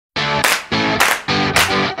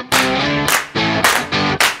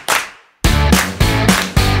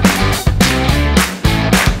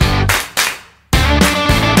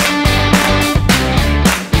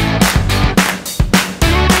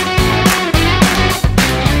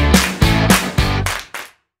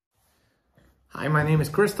Hi, my name is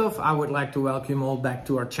Christoph. I would like to welcome you all back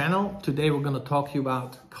to our channel. Today we're going to talk to you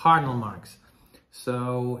about cardinal marks.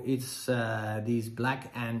 So it's these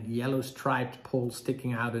black and yellow striped poles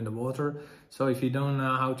sticking out in the water. So if you don't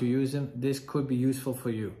know how to use them, this could be useful for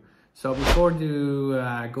you. So before you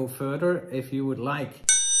go further, if you would like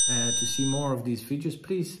to see more of these features,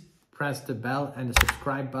 please press the bell and the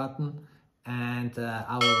subscribe button, and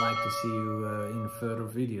I would like to see you in further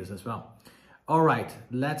videos as well. All right,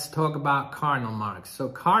 let's talk about cardinal marks. So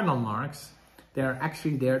cardinal marks, they're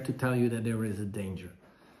actually there to tell you that there is a danger.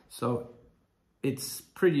 So it's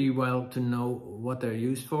pretty well to know what they're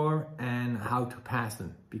used for and how to pass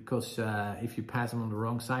them. Because if you pass them on the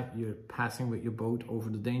wrong side, you're passing with your boat over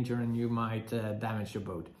the danger and you might damage your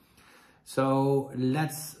boat. So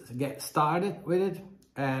let's get started with it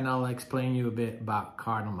and I'll explain you a bit about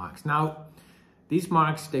cardinal marks. Now, these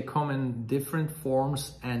marks, they come in different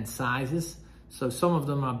forms and sizes. So some of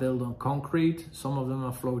them are built on concrete, some of them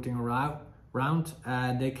are floating around.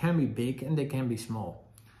 They can be big and they can be small.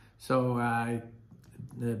 So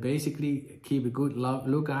basically keep a good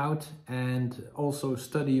lookout and also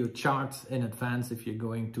study your charts in advance if you're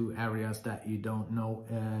going to areas that you don't know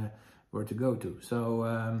where to go to.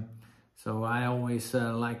 So I always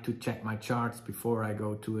like to check my charts before I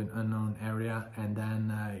go to an unknown area, and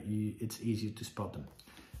then it's easy to spot them.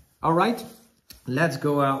 All right. Let's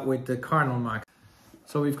go out with the cardinal marks.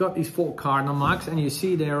 So we've got these 4 cardinal marks, and you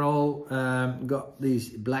see they're all got these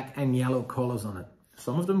black and yellow colors on it.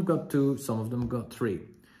 Some of them got 2, some of them got 3.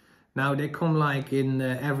 Now they come like in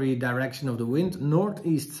every direction of the wind, north,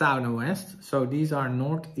 east, south and west. So these are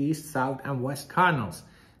north, east, south and west cardinals.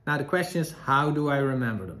 Now the question is, how do I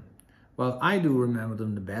remember them? Well, I do remember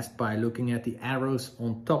them the best by looking at the arrows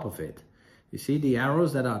on top of it. You see the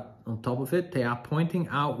arrows that are on top of it, they are pointing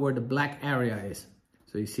out where the black area is.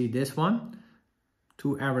 So you see this one,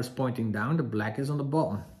 2 arrows pointing down, the black is on the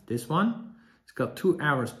bottom. This one, it's got 2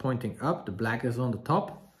 arrows pointing up, the black is on the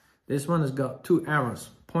top. This one has got 2 arrows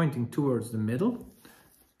pointing towards the middle.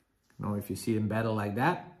 Now if you see them better like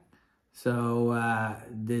that. So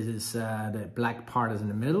this is the black part is in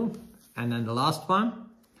the middle. And then the last one,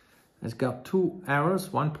 it's got 2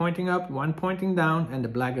 arrows, one pointing up, one pointing down, and the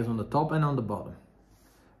black is on the top and on the bottom.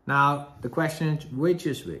 Now, the question is, which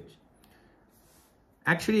is which?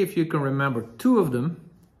 Actually, if you can remember 2 of them,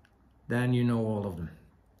 then you know all of them.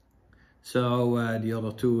 So the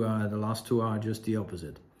other 2, the last 2 are just the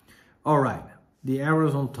opposite. All right, the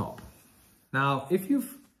arrows on top. Now, if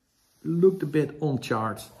you've looked a bit on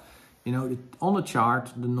charts, you know, on the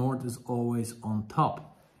chart, the north is always on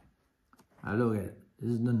top. Now look at it. This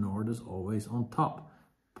is the north is always on top,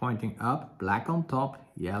 pointing up, black on top,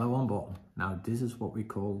 yellow on bottom. Now this is what we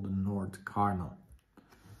call the north cardinal.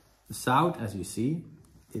 The south, as you see,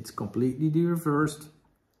 it's completely the reversed.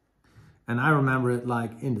 And I remember it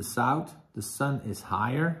like in the south, the sun is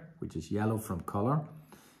higher, which is yellow from color,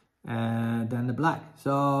 than the black.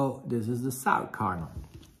 So this is the south cardinal.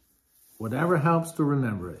 Whatever helps to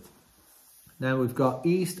remember it. Then we've got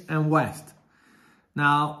east and west.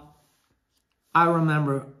 Now, I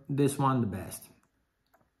remember this one the best.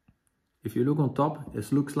 If you look on top, it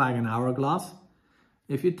looks like an hourglass.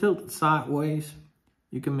 If you tilt it sideways,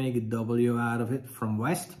 you can make a W out of it from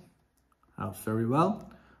west. Helps very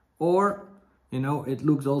well. Or, you know, it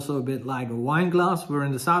looks also a bit like a wine glass. We're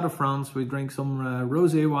in the south of France. We drink some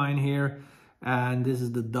rosé wine here. And this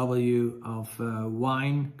is the W of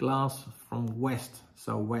wine glass from west.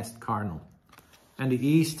 So west cardinal. And the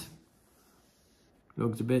east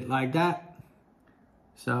looks a bit like that.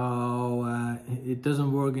 So it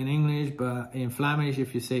doesn't work in English, but in Flemish,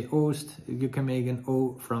 if you say Oost, you can make an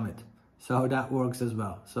O from it. So that works as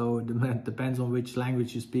well. So it depends on which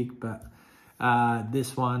language you speak, but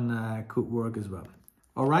this one could work as well.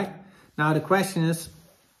 All right. Now the question is,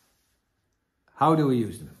 how do we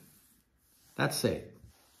use them? Let's say,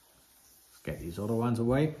 let's get these other ones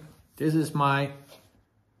away. This is my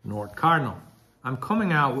north cardinal. I'm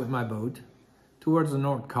coming out with my boat towards the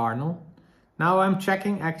north cardinal. Now I'm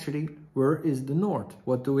checking actually, where is the north?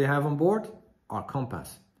 What do we have on board? Our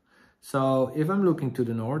compass. So if I'm looking to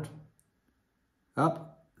the north,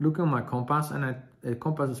 up, look on my compass, and the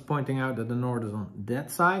compass is pointing out that the north is on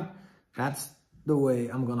that side. That's the way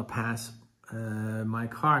I'm gonna pass my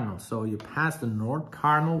cardinal. So you pass the north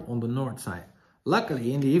cardinal on the north side.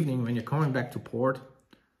 Luckily, in the evening when you're coming back to port,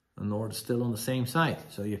 the north is still on the same side.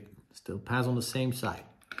 So you still pass on the same side.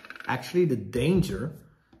 Actually, the danger,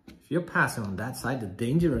 if you're passing on that side, the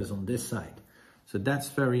danger is on this side. So that's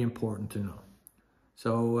very important to know.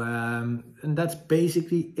 So, and that's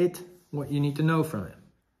basically it, what you need to know from it.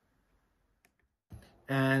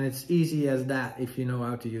 and it's easy as that if you know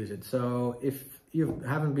how to use it. So if you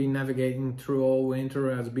haven't been navigating through all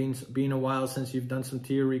winter, it's been a while since you've done some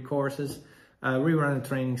theory courses, we run a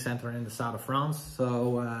training center in the south of France.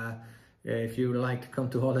 So if you would like to come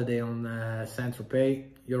to holiday on Saint-Tropez,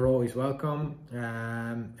 you're always welcome.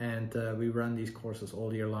 And we run these courses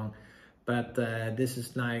all year long. But this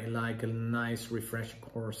is like a nice refreshing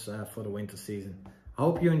course for the winter season. I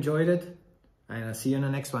hope you enjoyed it, and I'll see you in the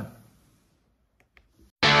next one.